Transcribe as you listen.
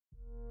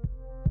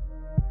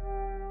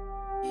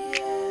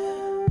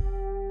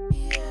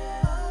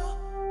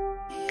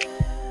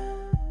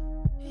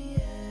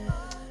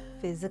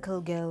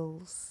physical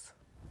goals.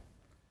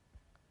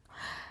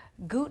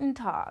 Guten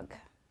Tag.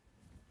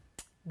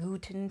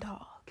 Guten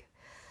Tag.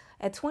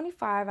 At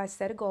 25, I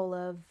set a goal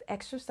of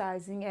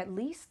exercising at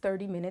least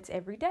 30 minutes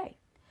every day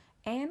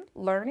and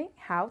learning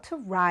how to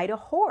ride a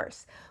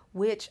horse,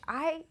 which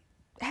I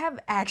have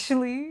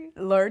actually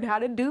learned how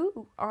to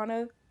do on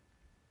a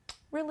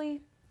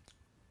really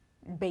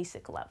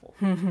basic level.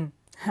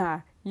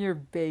 Ha, you're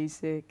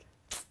basic.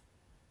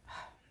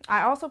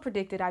 I also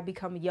predicted I'd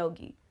become a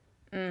yogi.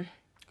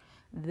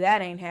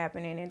 That ain't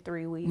happening in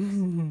 3 weeks.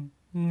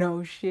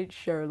 No shit,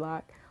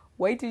 Sherlock.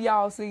 Wait till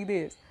y'all see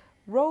this.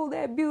 Roll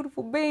that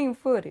beautiful bean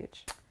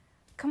footage.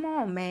 Come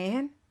on,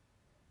 man.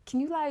 Can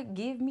you like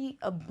give me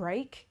a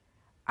break?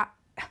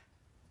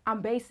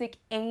 I'm basic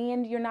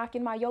and you're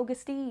knocking my yoga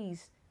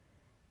steez.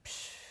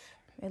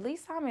 At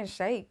least I'm in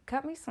shape.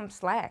 Cut me some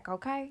slack,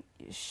 okay?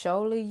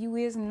 Surely you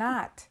is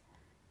not,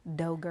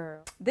 dough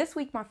girl. This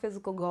week, my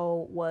physical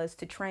goal was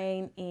to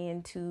train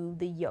into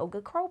the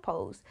yoga crow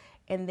pose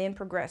and then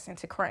progress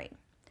into crane.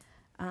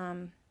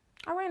 I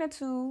ran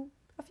into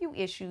a few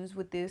issues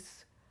with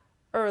this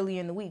early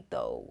in the week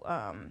though,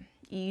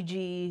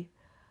 e.g.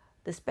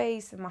 the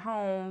space in my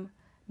home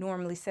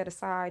normally set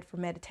aside for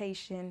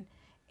meditation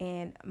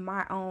and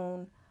my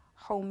own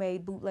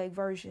homemade bootleg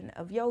version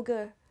of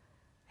yoga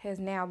has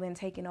now been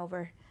taken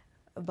over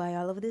by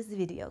all of this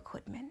video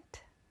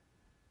equipment.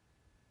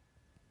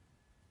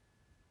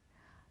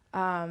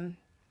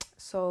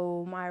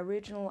 So my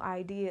original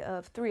idea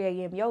of 3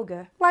 a.m.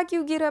 yoga, Like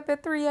you get up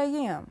at 3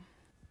 a.m.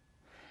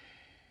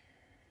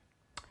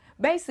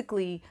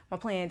 basically my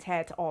plans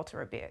had to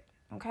alter a bit,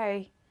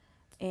 okay?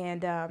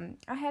 And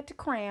I had to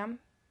cram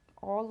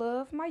all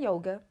of my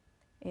yoga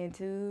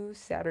into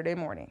Saturday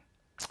morning.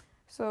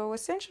 So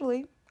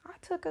essentially, I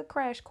took a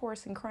crash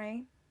course in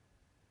crane.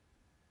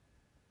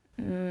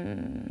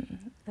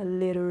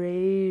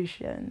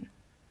 Alliteration.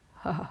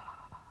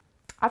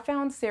 I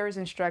found Sarah's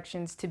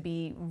instructions to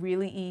be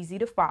really easy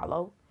to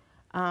follow.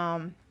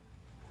 And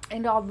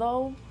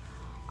although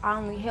I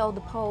only held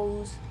the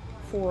pose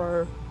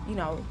for, you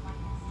know,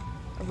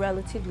 a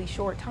relatively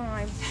short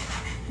time,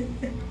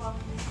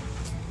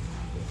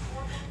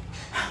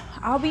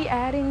 I'll be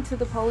adding to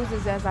the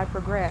poses as I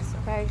progress,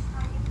 okay?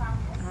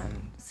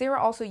 Sarah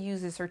also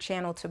uses her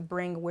channel to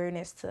bring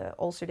awareness to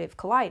ulcerative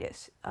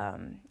colitis,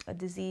 a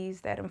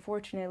disease that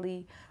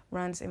unfortunately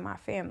runs in my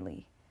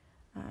family.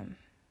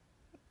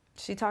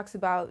 She talks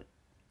about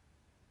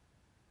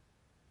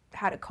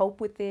how to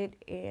cope with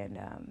it and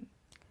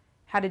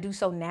how to do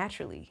so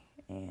naturally.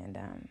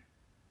 And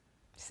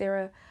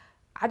Sarah,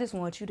 I just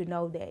want you to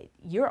know that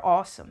you're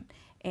awesome.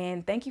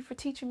 And thank you for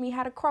teaching me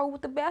how to crow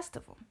with the best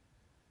of them.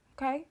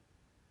 Okay?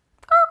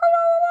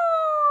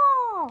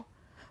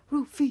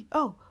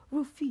 Rufio,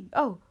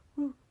 Rufio,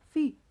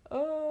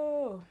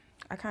 Rufio.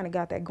 I kind of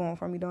got that going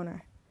for me, don't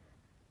I?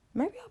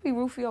 Maybe I'll be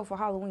Rufio for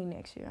Halloween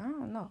next year. I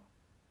don't know.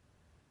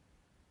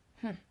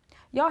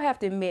 Y'all have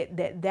to admit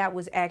that that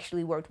was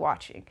actually worth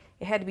watching.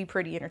 It had to be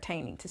pretty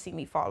entertaining to see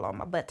me fall on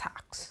my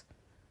buttocks.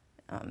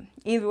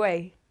 Either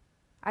way,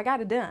 I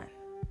got it done.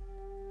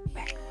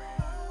 Back.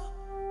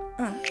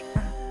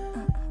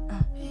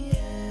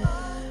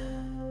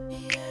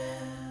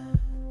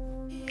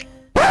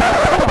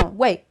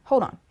 Wait,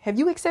 hold on. Have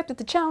you accepted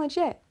the challenge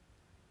yet?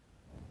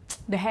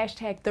 The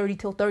hashtag 30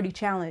 till 30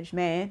 challenge,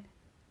 man.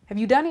 Have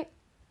you done it?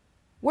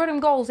 Where them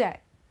goals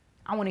at?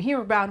 I want to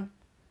hear about them.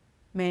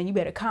 Man, you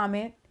better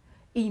comment,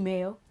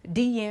 email,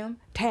 DM,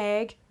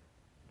 tag,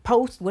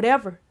 post,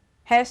 whatever.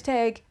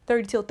 Hashtag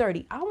 30 till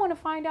 30. I want to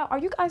find out, are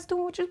you guys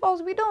doing what you're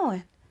supposed to be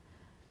doing?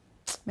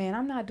 Man,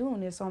 I'm not doing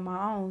this on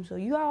my own, so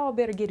you all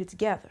better get it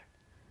together.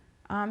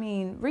 I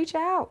mean, reach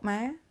out,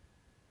 man.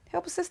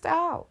 Help a sister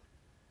out.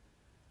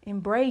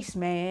 Embrace,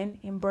 man.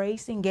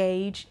 Embrace,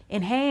 engage,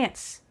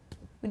 enhance.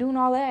 We're doing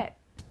all that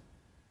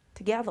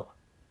together.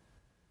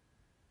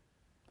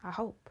 I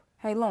hope.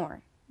 Hey,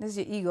 Lauren, this is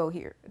your ego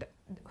here.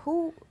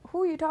 Who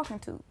are you talking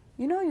to?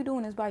 You know you're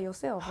doing this by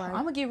yourself, right?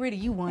 I'm gonna get rid of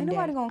you one day. Ain't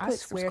nobody gonna click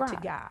subscribe. I swear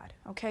to God.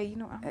 Okay, you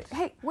know.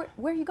 Hey, where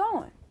are you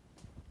going?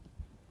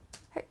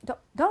 Hey,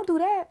 don't do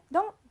that.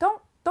 Don't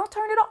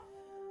turn it off.